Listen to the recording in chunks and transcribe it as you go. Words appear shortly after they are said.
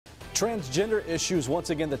Transgender issues once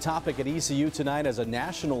again the topic at ECU tonight as a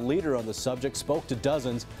national leader on the subject spoke to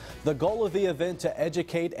dozens. The goal of the event to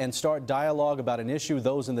educate and start dialogue about an issue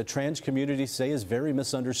those in the trans community say is very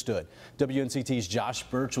misunderstood. WNCT's Josh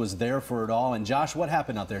Birch was there for it all. And Josh, what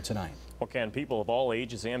happened out there tonight? Well, Ken, people of all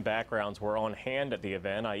ages and backgrounds were on hand at the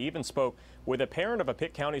event. I even spoke with a parent of a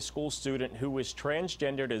Pitt County school student who is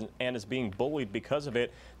transgendered and is being bullied because of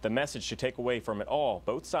it. The message to take away from it all: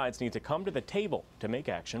 both sides need to come to the table to make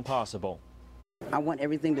action possible. I want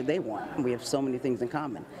everything that they want. We have so many things in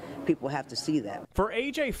common. People have to see that. For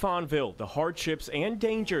A.J. Fonville, the hardships and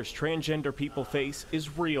dangers transgender people face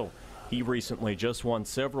is real. He recently just won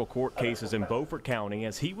several court cases in Beaufort County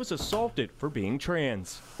as he was assaulted for being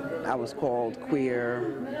trans. I was called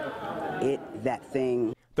queer, that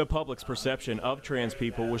thing. The public's perception of trans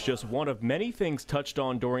people was just one of many things touched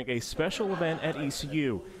on during a special event at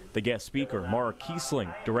ECU. The guest speaker, Mara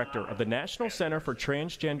Kiesling, director of the National Center for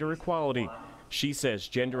Transgender Equality. She says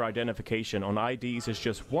gender identification on IDs is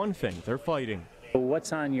just one thing they're fighting.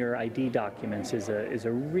 What's on your ID documents is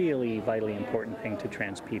a really vitally important thing to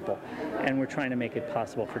trans people, and we're trying to make it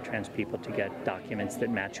possible for trans people to get documents that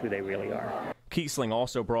match who they really are. Kiesling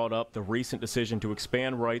also brought up the recent decision to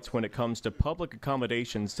expand rights when it comes to public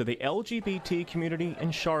accommodations to the LGBT community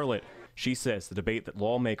in Charlotte. She says the debate that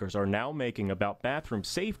lawmakers are now making about bathroom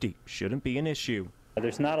safety shouldn't be an issue.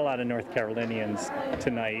 There's not a lot of North Carolinians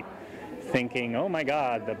tonight thinking, oh my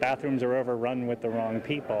God, the bathrooms are overrun with the wrong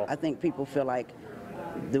people. I think people feel like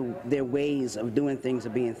their ways of doing things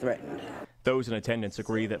are being threatened. Those in attendance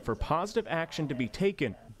agree that for positive action to be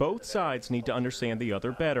taken, both sides need to understand the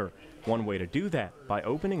other better. One way to do that, by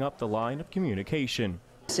opening up the line of communication.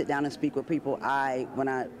 Sit down and speak with people. When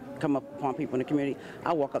I come up upon people in the community,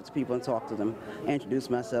 I walk up to people and talk to them, introduce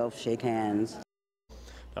myself, shake hands.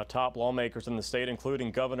 Now, top lawmakers in the state, including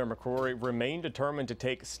Governor McCrory, remain determined to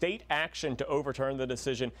take state action to overturn the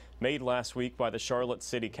decision made last week by the Charlotte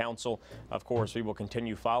City Council. Of course, we will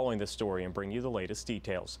continue following this story and bring you the latest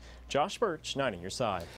details. Josh Birch, 9 on your side.